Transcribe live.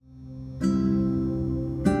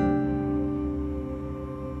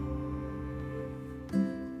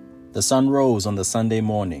The sun rose on the Sunday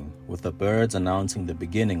morning, with the birds announcing the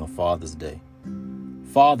beginning of Father's Day.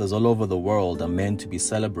 Fathers all over the world are meant to be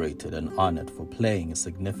celebrated and honored for playing a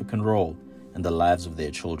significant role in the lives of their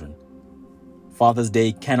children. Father's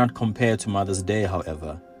Day cannot compare to Mother's Day,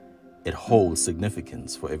 however. It holds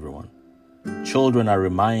significance for everyone. Children are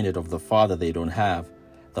reminded of the father they don't have,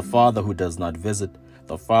 the father who does not visit,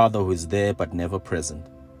 the father who is there but never present.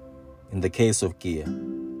 In the case of Kia,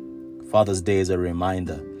 Father's Day is a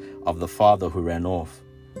reminder of the father who ran off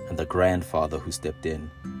and the grandfather who stepped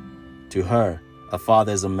in. To her, a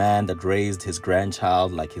father is a man that raised his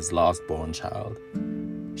grandchild like his last-born child.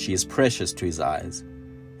 She is precious to his eyes,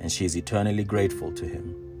 and she is eternally grateful to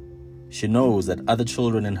him. She knows that other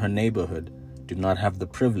children in her neighborhood do not have the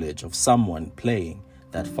privilege of someone playing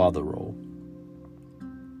that father role.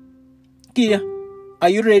 Kia, are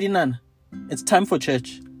you ready, Nana? It's time for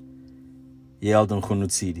church, yelled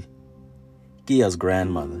Nkhunutsidi, Kia's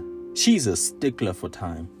grandmother. She's a stickler for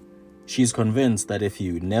time. She's convinced that if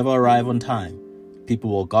you never arrive on time, people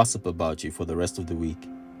will gossip about you for the rest of the week.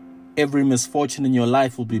 Every misfortune in your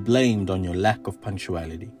life will be blamed on your lack of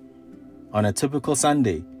punctuality. On a typical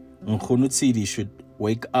Sunday, Nkhunutsidi should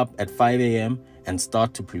wake up at 5 a.m. and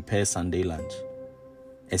start to prepare Sunday lunch.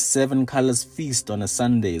 A 7 colors feast on a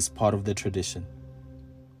Sunday is part of the tradition.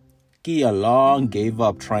 Kia long gave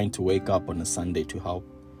up trying to wake up on a Sunday to help.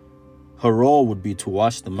 Her role would be to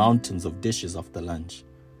wash the mountains of dishes after lunch.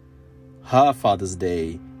 Her Father's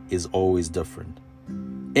Day is always different.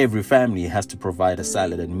 Every family has to provide a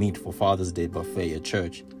salad and meat for Father's Day buffet at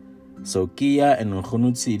church. So Kia and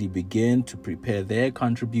Nkhunutsidi begin to prepare their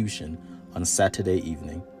contribution on Saturday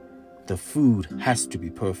evening. The food has to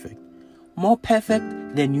be perfect. More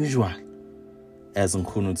perfect than usual, as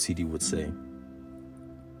Nkhunutsidi would say.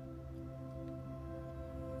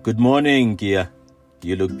 "Good morning, Kia.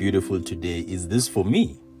 You look beautiful today. Is this for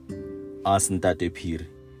me?" asked Ntate Phiri,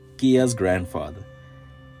 Kia's grandfather,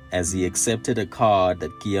 as he accepted a card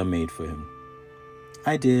that Kia made for him.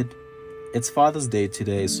 "I did. It's Father's Day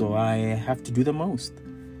today, so I have to do the most,"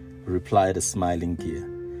 replied a smiling Kia,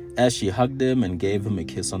 as she hugged him and gave him a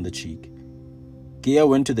kiss on the cheek. Kia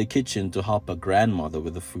went to the kitchen to help her grandmother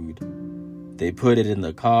with the food. They put it in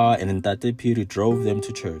the car and Ntate Phiri drove them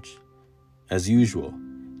to church. As usual,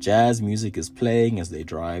 jazz music is playing as they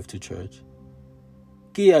drive to church.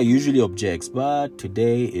 Kia usually objects, but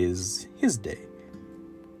today is his day.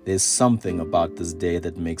 There's something about this day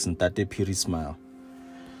that makes Ntate Phiri smile.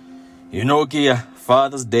 "You know, Kia,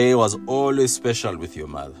 Father's Day was always special with your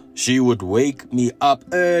mother. She would wake me up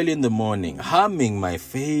early in the morning, humming my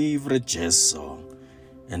favorite jazz song,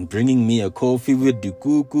 and bringing me a coffee with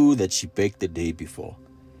dikuku that she baked the day before.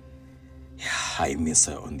 I miss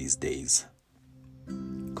her on these days,"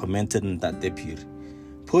 commented Ntate Phiri,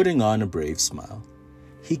 putting on a brave smile.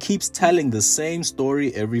 He keeps telling the same story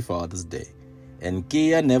every Father's Day, and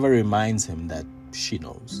Kia never reminds him that she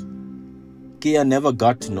knows. Kia never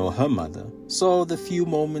got to know her mother, so the few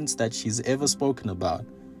moments that she's ever spoken about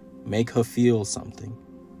make her feel something,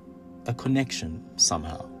 a connection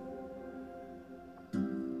somehow.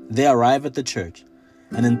 They arrive at the church,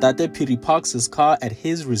 and Ntate Phiri parks his car at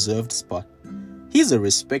his reserved spot. He's a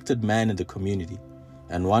respected man in the community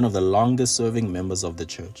and one of the longest-serving members of the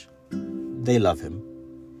church. They love him.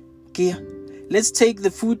 "Kia, let's take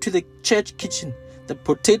the food to the church kitchen. The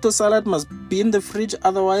potato salad must be in the fridge,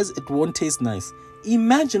 otherwise it won't taste nice.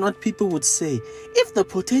 Imagine what people would say if the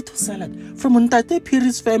potato salad from Ntate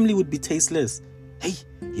Phiri's family would be tasteless." "Hey,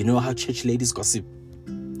 you know how church ladies gossip,"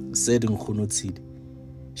 said Nkhunutsidi.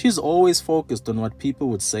 She's always focused on what people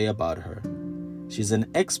would say about her. She's an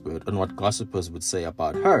expert on what gossipers would say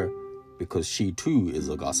about her because she too is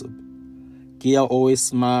a gossip. Kia always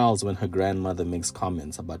smiles when her grandmother makes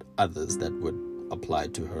comments about others that would apply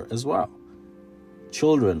to her as well.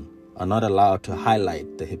 Children are not allowed to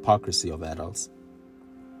highlight the hypocrisy of adults.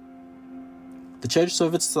 The church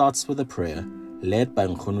service starts with a prayer led by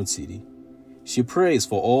Nkhunutsidi. She prays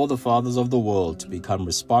for all the fathers of the world to become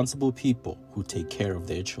responsible people who take care of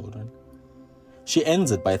their children. She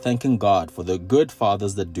ends it by thanking God for the good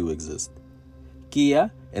fathers that do exist.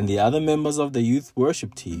 Kia and the other members of the youth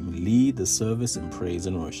worship team lead the service in praise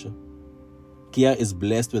and worship. Kia is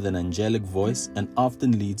blessed with an angelic voice and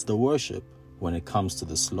often leads the worship when it comes to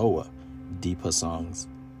the slower, deeper songs.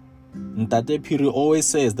 Ntate Phiri always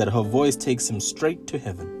says that her voice takes him straight to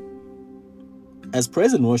heaven. As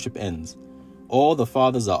praise and worship ends, all the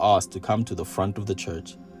fathers are asked to come to the front of the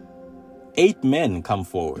church. 8 men come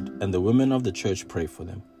forward, and the women of the church pray for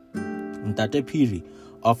them. Ntate Phiri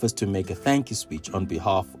offers to make a thank you speech on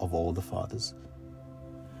behalf of all the fathers.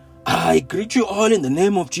 "I greet you all in the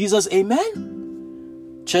name of Jesus, amen.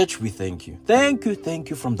 Church, we thank you. Thank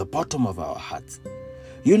you from the bottom of our hearts.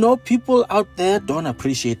 You know, people out there don't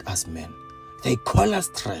appreciate us men. They call us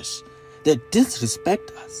trash. They disrespect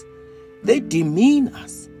us. They demean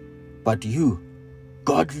us. But you,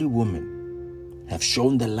 godly women, have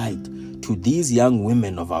shown the light to these young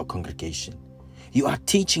women of our congregation. You are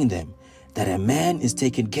teaching them that a man is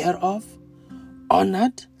taken care of,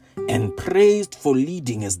 honored, and praised for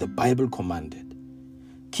leading as the Bible commanded.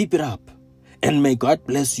 Keep it up, and may God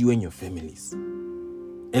bless you and your families.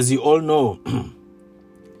 As you all know,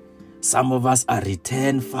 some of us are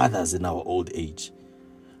returned fathers in our old age.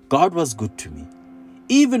 God was good to me.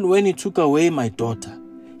 Even when He took away my daughter,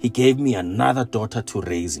 He gave me another daughter to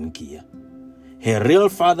raise in Kia. Her real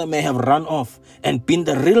father may have run off and been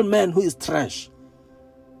the real man who is trash,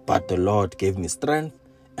 but the Lord gave me strength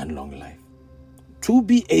and long life to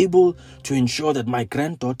be able to ensure that my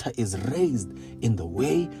granddaughter is raised in the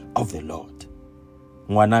way of the Lord.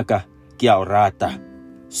 Ngwanaka, ke a o rata.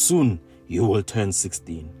 Soon you will turn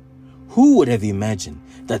 16. Who would have imagined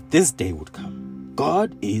that this day would come?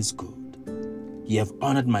 God is good. You have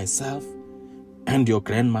honored myself and your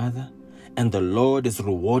grandmother, and the Lord is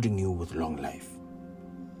rewarding you with long life.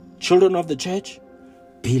 Children of the church,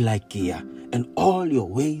 be like Kia, and all your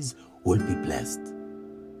ways will be blessed.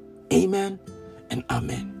 Amen and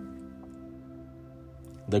amen.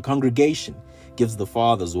 The congregation gives the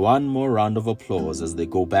fathers one more round of applause as they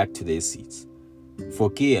go back to their seats. For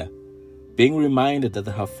Kia, being reminded that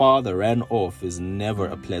her father ran off is never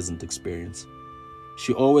a pleasant experience.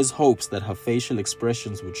 She always hopes that her facial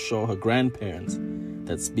expressions would show her grandparents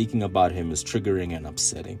that speaking about him is triggering and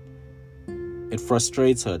upsetting. It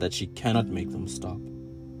frustrates her that she cannot make them stop.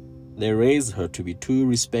 They raised her to be too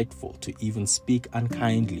respectful to even speak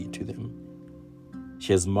unkindly to them.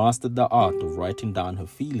 She has mastered the art of writing down her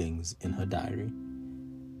feelings in her diary,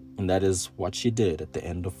 and that is what she did at the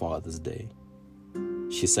end of Father's Day.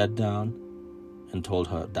 She sat down and told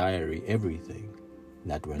her diary everything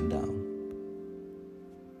that went down.